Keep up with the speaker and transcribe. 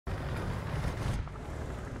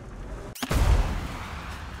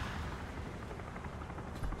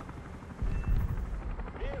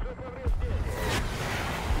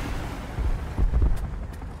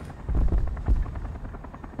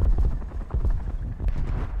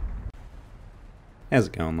How's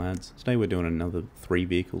it going, lads? Today we're doing another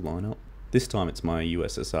 3-vehicle lineup. This time it's my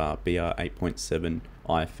USSR BR 8.7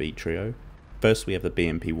 IFV trio. First we have the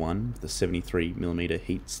BMP-1 with the 73mm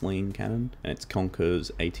heat sling cannon and its Conquer's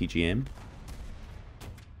ATGM.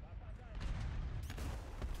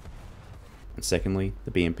 And secondly,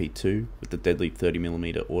 the BMP-2 with the deadly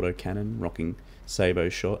 30mm autocannon rocking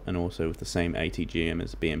sabot shot and also with the same ATGM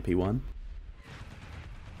as the BMP-1.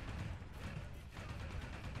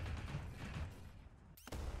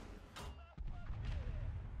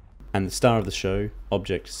 And the star of the show,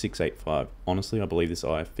 Object 685. Honestly, I believe this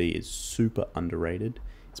IFV is super underrated.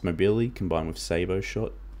 Its mobility combined with sabot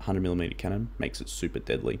shot, 100mm cannon, makes it super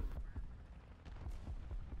deadly.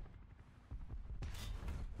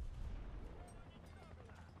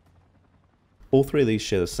 All three of these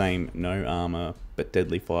share the same no armor but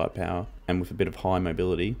deadly firepower and with a bit of high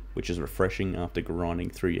mobility, which is refreshing after grinding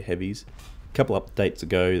through your heavies. A couple updates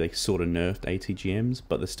ago they sort of nerfed ATGMs,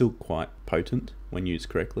 but they're still quite potent when used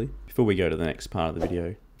correctly. Before we go to the next part of the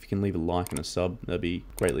video, if you can leave a like and a sub, that'd be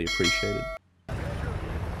greatly appreciated.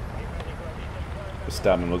 It's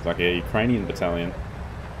starting to look like a Ukrainian battalion.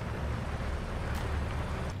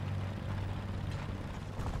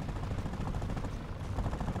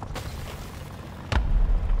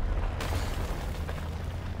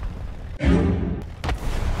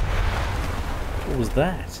 What was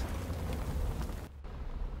that?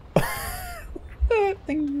 That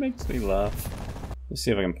thing makes me laugh. Let's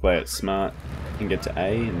see if I can play it smart and get to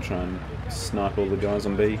A and try and snipe all the guys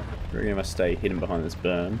on B. I reckon if I stay hidden behind this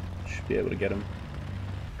berm, should be able to get them.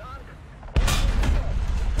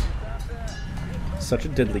 Such a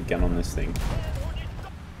deadly gun on this thing.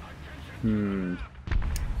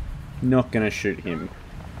 Not gonna shoot him.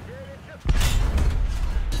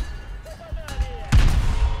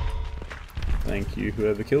 Thank you,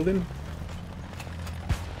 whoever killed him.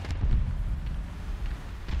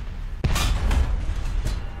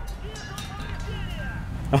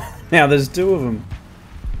 Oh, now there's two of them.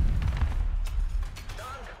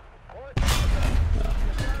 Oh,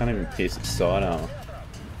 can't even pierce its side armor.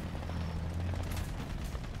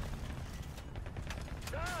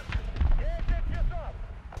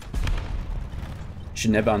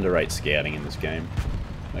 Should never underrate scouting in this game.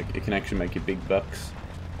 Like, it can actually make you big bucks.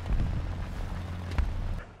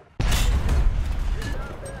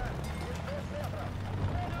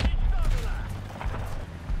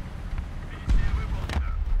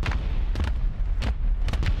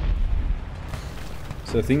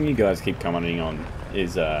 So the thing you guys keep commenting on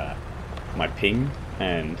is my ping,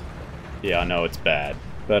 and yeah, I know it's bad,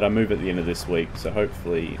 but I move at the end of this week, so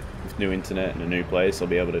hopefully with new internet and a new place I'll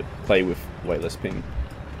be able to play with way less ping.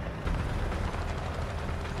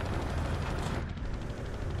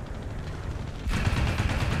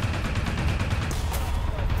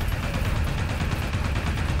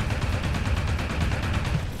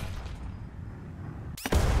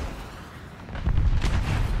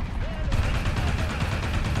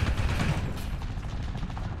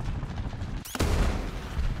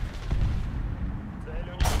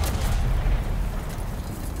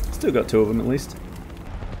 Still got two of them at least.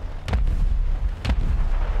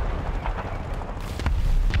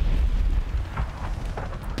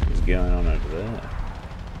 What's going on over there?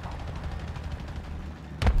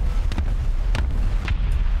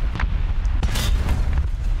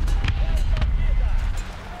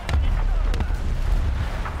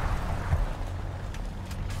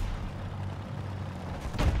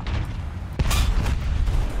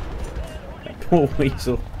 That poor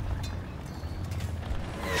weasel.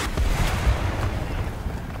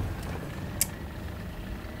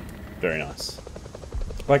 Very nice.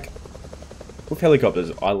 Like, with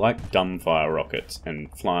helicopters, I like dumbfire rockets and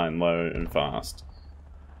flying low and fast.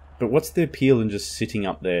 But what's the appeal in just sitting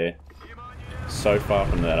up there so far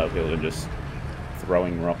from that uphill and just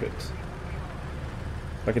throwing rockets?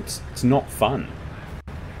 Like, it's not fun.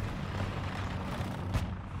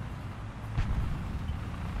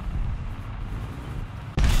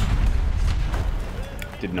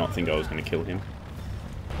 Did not think I was going to kill him.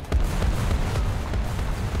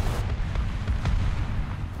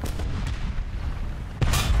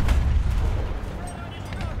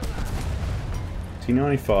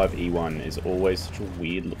 T95 E1 is always such a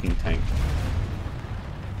weird looking tank.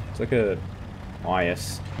 It's like a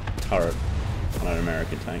IS turret on an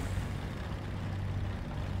American tank.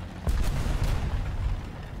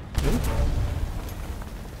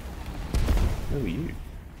 Who are you?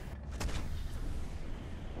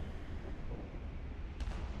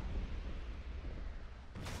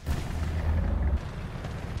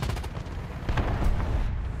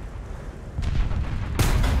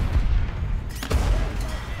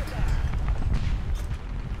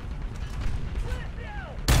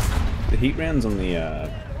 heat rounds on the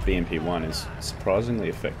BMP-1 is surprisingly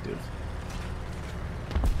effective.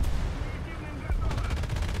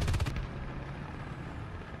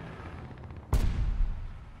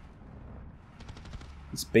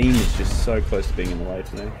 This beam is just so close to being in the way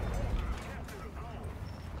for me.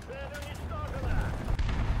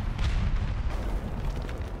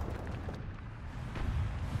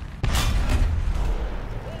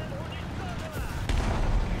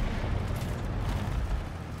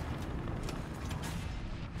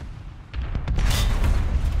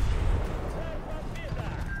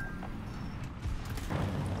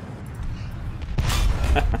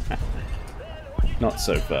 Not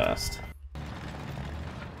so fast.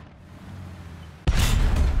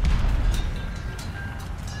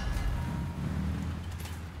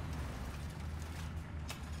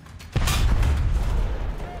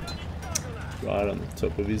 Right on the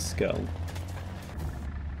top of his skull.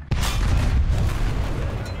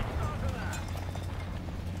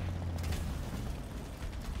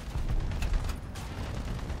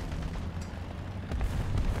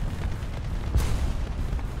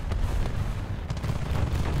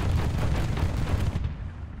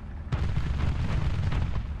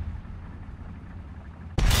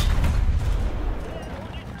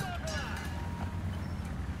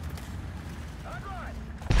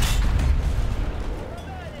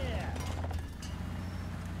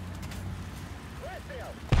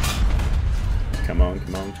 Come on,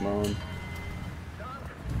 come on, come on.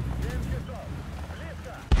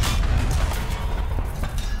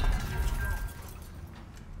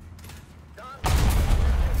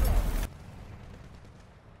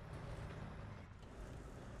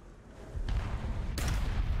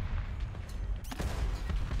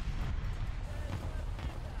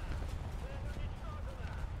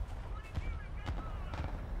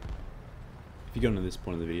 If you got to this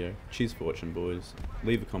point of the video, cheers for watching, boys.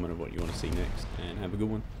 Leave a comment of what you want to see next, and have a good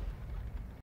one.